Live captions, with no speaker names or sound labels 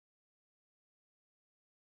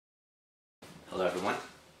Hello everyone.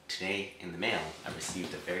 Today in the mail I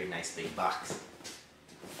received a very nice big box.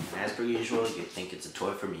 And as per usual, you'd think it's a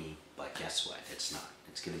toy for me, but guess what? It's not.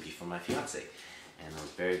 It's going to be for my fiance. And I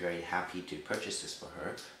was very happy to purchase this for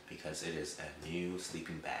her because it is a new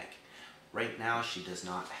sleeping bag. Right now she does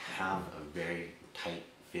not have a very tight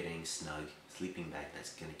fitting, snug sleeping bag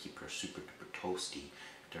that's going to keep her super duper toasty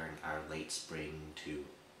during our late spring to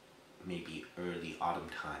maybe early autumn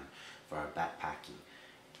time for our backpacking.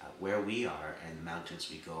 Where we are and the mountains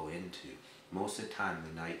we go into, most of the time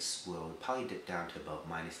the nights will probably dip down to about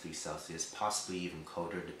 -3 Celsius, possibly even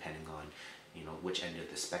colder depending on which end of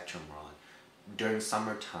the spectrum we're on. During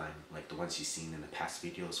summertime, like the ones you've seen in the past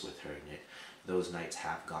videos with her in it, those nights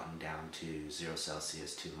have gotten down to 0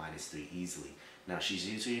 Celsius to -3 easily. Now she's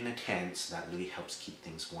usually in a tent, so that really helps keep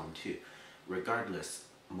things warm too. Regardless,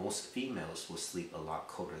 most females will sleep a lot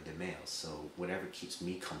colder than males, so whatever keeps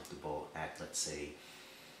me comfortable at, let's say,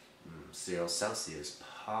 0 Celsius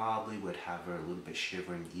probably would have her a little bit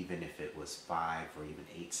shivering even if it was 5 or even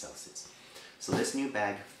 8 Celsius. So this new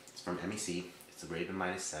bag is from MEC. It's the Raven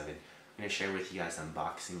 -7. I'm going to share with you guys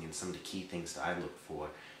unboxing and some of the key things that I look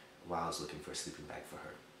for while I was looking for a sleeping bag for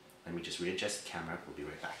her. Let me just readjust the camera. We'll be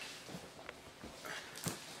right back.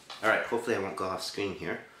 Alright, hopefully I won't go off screen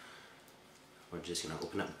here. We're just going to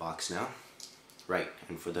open up the box now. Right,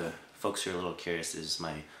 and for the folks who are a little curious, this is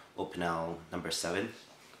my Opinel #7.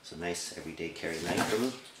 It's a nice everyday carry knife for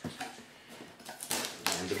me.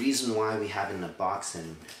 And the reason why we have it in a box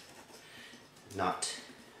and not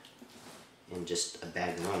in just a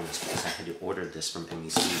bag alone is because I had to order this from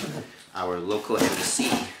MEC. Our local MEC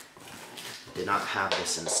did not have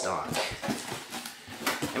this in stock.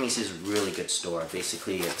 MEC is a really good store.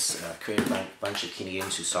 Basically, it's created by a bunch of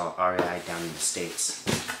Canadians who saw REI down in the States.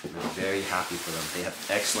 And I'm very happy for them. They have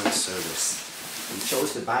excellent service. We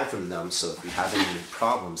chose to buy from them, so if we have any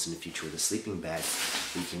problems in the future with a sleeping bag,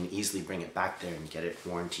 we can easily bring it back there and get it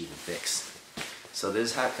warranted and fixed. So this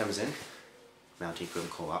is how it comes in. Mountain Groom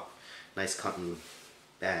Co-op. Nice cotton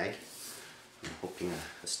bag. I'm hoping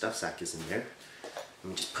a stuff sack is in there. Let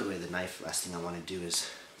me just put away the knife. Last thing I want to do is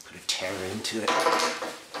put a tear into it.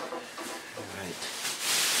 Alright.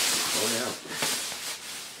 Pull it out.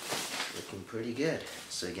 Looking pretty good.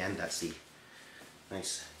 So again, that's the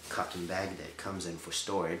nice cotton bag that it comes in for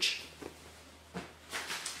storage.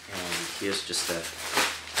 And here's just a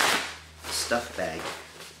stuff bag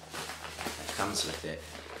that comes with it.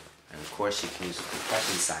 And of course you can use a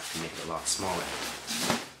compression sack to make it a lot smaller.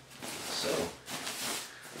 So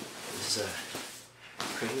this is a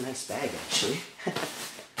pretty nice bag actually.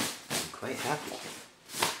 I'm quite happy.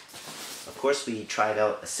 Of course we tried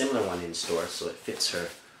out a similar one in store, so it fits her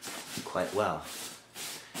quite well.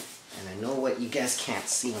 And I know what you guys can't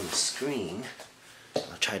see on the screen.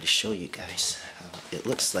 I'll try to show you guys how it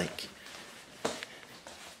looks like.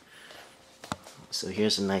 So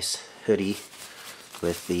here's a nice hoodie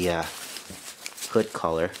with the hood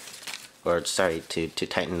collar, or sorry, to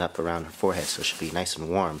tighten up around her forehead so she'll be nice and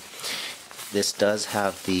warm. This does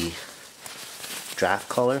have the draft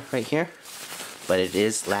collar right here, but it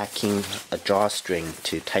is lacking a drawstring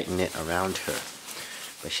to tighten it around her.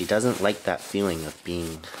 But she doesn't like that feeling of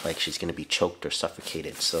being like she's going to be choked or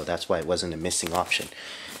suffocated, so that's why it wasn't a missing option.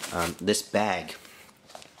 This bag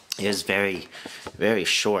is very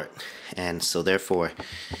short, and so therefore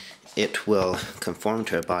it will conform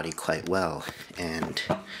to her body quite well, and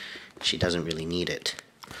she doesn't really need it.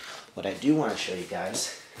 What I do want to show you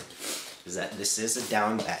guys is that this is a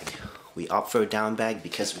down bag. We opt for a down bag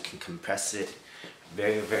because we can compress it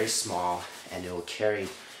very small, and it will carry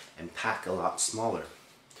and pack a lot smaller.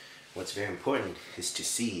 What's very important is to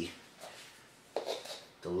see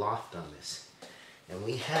the loft on this. And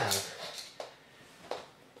we have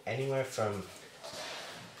anywhere from,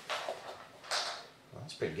 well,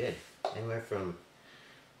 that's pretty good, anywhere from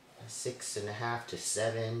 6.5 to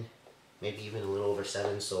 7, maybe even a little over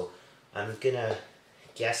 7. So I'm gonna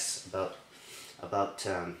guess about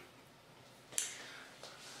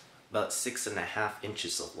 6.5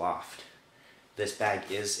 inches of loft. This bag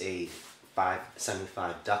is a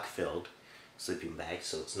 575 duck filled sleeping bag,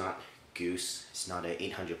 so it's not Goose, it's not a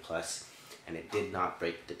 800 plus, and it did not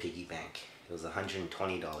break the piggy bank. It was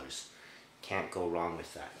 $120. Can't go wrong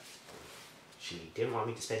with that. She didn't want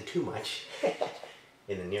me to spend too much.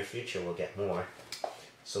 In the near future we'll get more.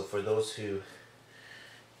 So for those who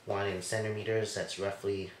want in centimeters, that's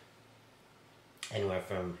roughly anywhere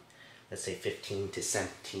from, let's say, 15 to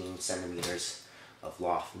 17 centimeters of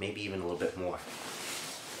loft, maybe even a little bit more.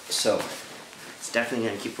 So it's definitely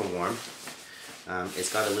going to keep her warm. It's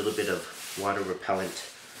got a little bit of water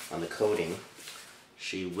repellent on the coating.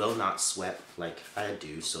 She will not sweat like I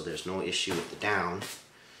do, so there's no issue with the down.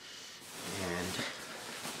 And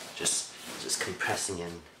just compressing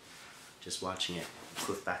and just watching it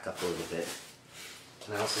poof back up a little bit.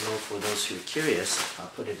 And I also know for those who are curious, I'll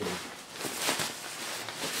put it in.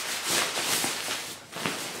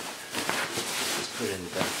 Just put in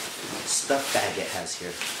the stuff bag it has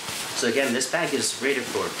here. So again, this bag is rated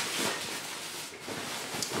for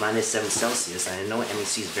 -7 Celsius. I know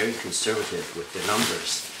MEC is very conservative with their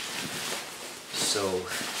numbers. So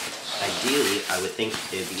ideally, I would think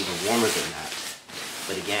it'd be even warmer than that.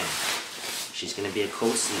 But again, she's going to be a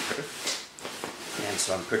cold sleeper. And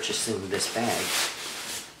so I'm purchasing this bag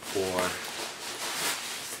for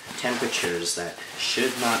temperatures that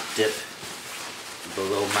should not dip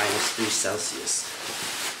below -3 Celsius.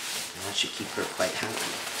 And that should keep her quite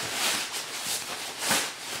happy.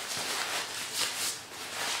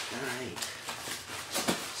 Alright,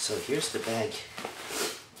 so here's the bag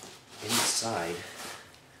inside,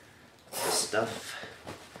 the stuff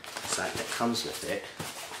that comes with it.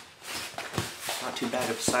 Not too bad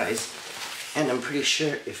of a size, and I'm pretty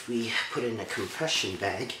sure if we put it in a compression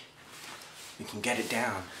bag, we can get it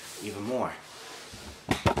down even more.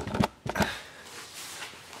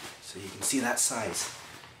 So you can see that size.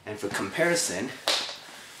 And for comparison,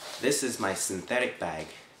 this is my synthetic bag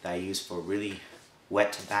that I use for really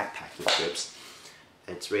wet backpacking trips.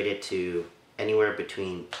 It's rated to anywhere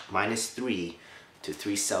between -3 to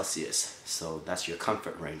 3 Celsius. So that's your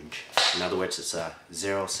comfort range. In other words, it's a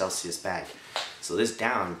 0 Celsius bag. So this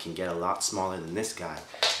down can get a lot smaller than this guy,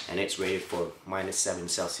 and it's rated for -7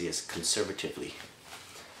 Celsius conservatively.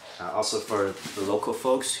 Also for the local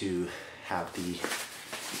folks who have the,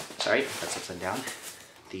 sorry, that's upside down.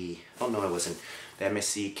 Oh no, it wasn't. The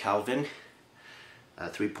MEC Kelvin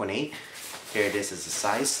 3.8. Here it is as a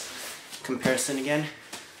size comparison again.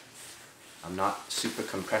 I'm not super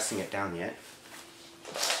compressing it down yet.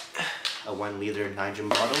 A 1 liter Nigen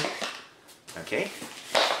bottle. Okay.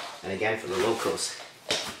 And again for the locals,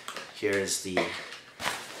 here is the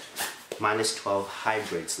 -12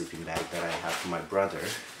 hybrid sleeping bag that I have for my brother.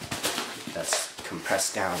 That's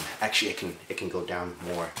compressed down. Actually, it can go down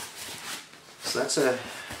more. So that's a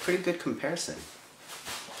pretty good comparison.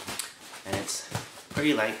 And it's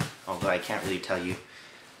pretty light, although I can't really tell you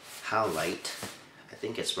how light. I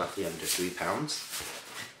think it's roughly under 3 pounds.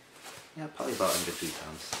 Yeah, probably about under 3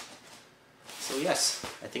 pounds. So yes,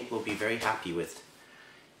 I think we'll be very happy with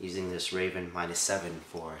using this Raven -7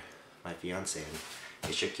 for my fiance, and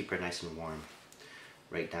it should keep her nice and warm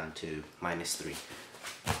right down to -3.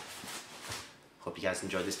 Hope you guys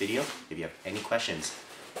enjoyed this video. If you have any questions,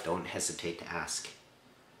 don't hesitate to ask.